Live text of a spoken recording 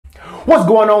What's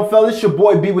going on, fellas? It's your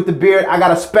boy B with the beard. I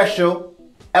got a special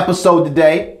episode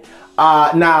today.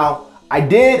 Now, I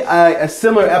did a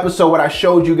similar episode where I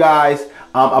showed you guys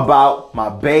about my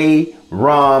Bay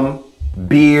Rum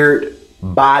beard,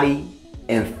 body,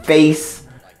 and face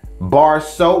bar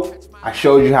soap. I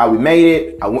showed you how we made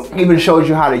it. I even showed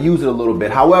you how to use it a little bit.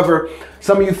 However,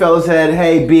 some of you fellas said,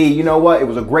 hey B, you know what? It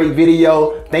was a great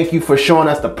video. Thank you for showing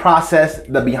us the process,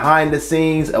 the behind the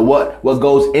scenes, of what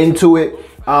goes into it.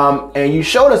 And you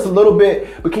showed us a little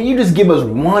bit, but can you just give us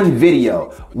one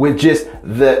video with just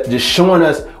showing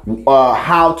us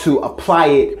how to apply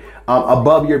it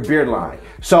above your beard line?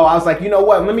 So I was like, you know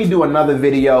what? Let me do another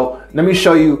video. Let me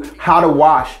show you how to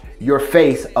wash your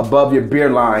face above your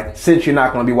beard line, since you're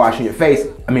not going to be washing your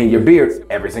beard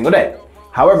every single day.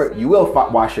 However, you will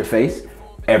wash your face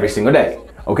every single day,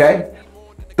 okay?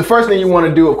 The first thing you want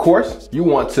to do, of course, you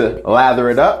want to lather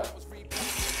it up.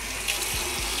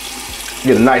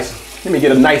 Let me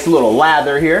get a nice little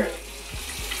lather here.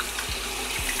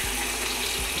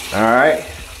 All right.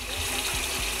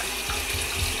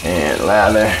 And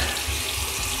lather.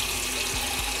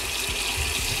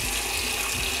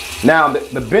 Now,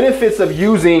 the benefits of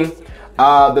using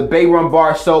the Bay Rum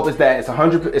bar soap is that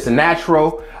it's a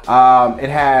natural. It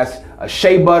has a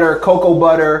shea butter, cocoa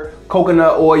butter,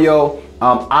 coconut oil,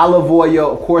 olive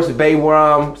oil, of course, Bay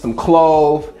Rum, some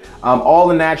clove, all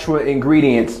the natural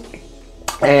ingredients.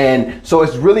 And so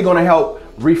it's really gonna help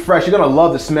refresh. You're gonna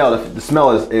love the smell. The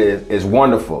smell is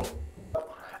wonderful.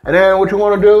 And then what you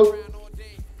wanna do,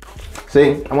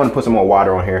 see, I wanna put some more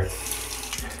water on here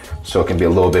so it can be a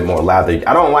little bit more lathery.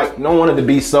 I don't want it to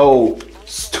be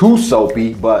too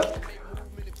soapy, but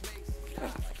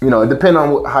you know, it depends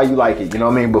on how you like it, you know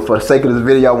what I mean? But for the sake of this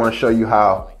video, I wanna show you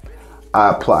how I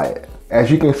apply it.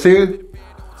 As you can see,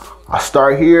 I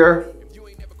start here.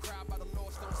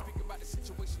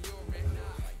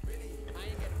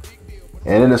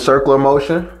 And in a circular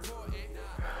motion.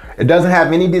 It doesn't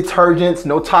have any detergents,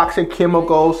 no toxic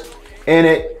chemicals in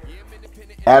it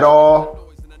at all.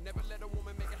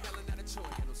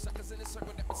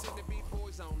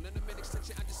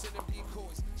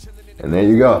 And there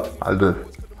you go. I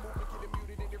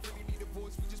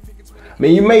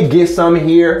mean, you may get some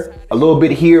here, a little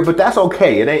bit here, but that's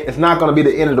okay. It's not gonna be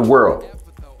the end of the world.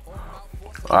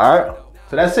 All right,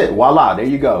 so that's it, voila, there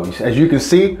you go. As you can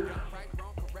see,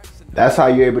 that's how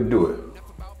you're able to do it.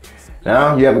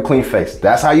 Now you have a clean face.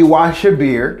 That's how you wash your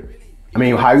beard.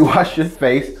 How you wash your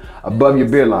face above your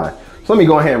beard line. So let me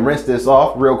go ahead and rinse this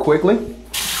off real quickly.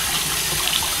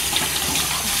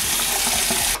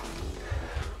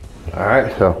 All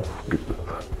right, so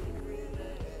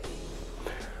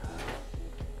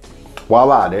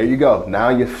voila, there you go. Now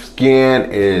your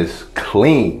skin is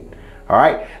clean. All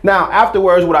right, now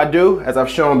afterwards, what I do, as I've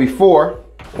shown before,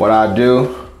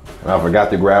 I forgot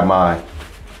to grab my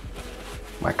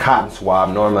cotton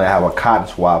swab. Normally I have a cotton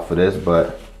swab for this,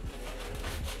 but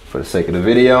for the sake of the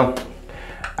video,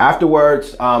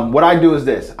 afterwards, what I do is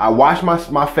this. I wash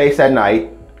my face at night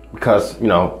because, you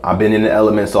know, I've been in the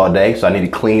elements all day, so I need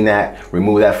to clean that,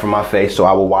 remove that from my face. So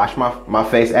I will wash my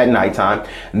face at nighttime.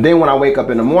 And then when I wake up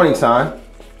in the morning time,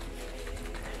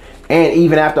 and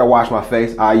even after I wash my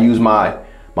face, I use my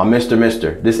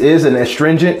Mr. This is an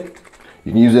astringent.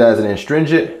 You can use it as an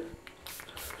astringent.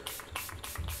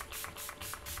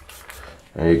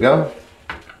 There you go.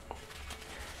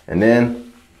 And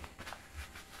then,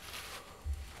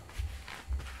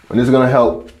 this is gonna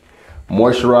help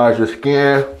moisturize your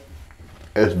skin.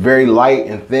 It's very light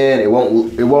and thin. It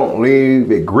won't leave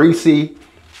it greasy.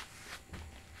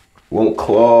 Won't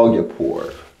clog your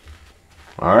pores.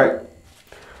 All right,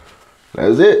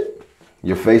 that's it.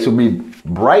 Your face will be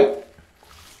bright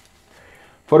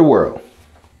for the world.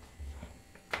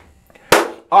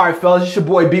 All right, fellas, it's your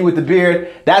boy B with the beard.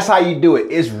 That's how you do it.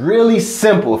 It's really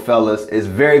simple, fellas. It's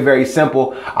very, very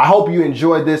simple. I hope you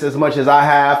enjoyed this as much as I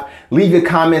have. Leave your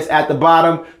comments at the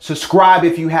bottom. Subscribe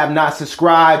if you have not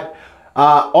subscribed.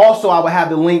 Also, I will have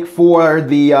the link for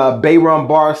the Bay Rum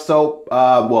bar soap,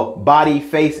 body,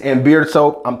 face, and beard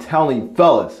soap. I'm telling you,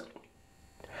 fellas,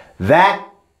 that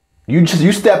you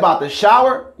step out the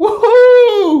shower,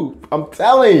 woohoo! I'm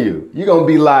telling you, you're gonna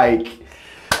be like,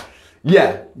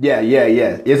 yeah.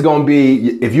 It's gonna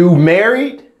be, if you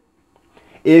married,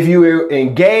 if you're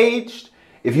engaged,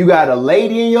 if you got a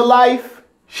lady in your life,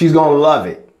 she's gonna love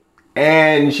it.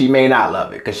 And she may not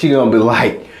love it, because she's gonna be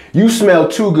like, you smell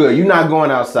too good, you're not going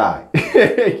outside.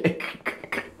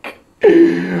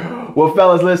 Well,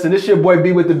 fellas, listen, this your boy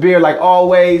B with the beard. Like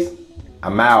always,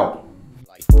 I'm out.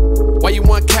 Why you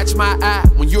wanna catch my eye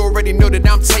when you already know that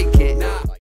I'm taking?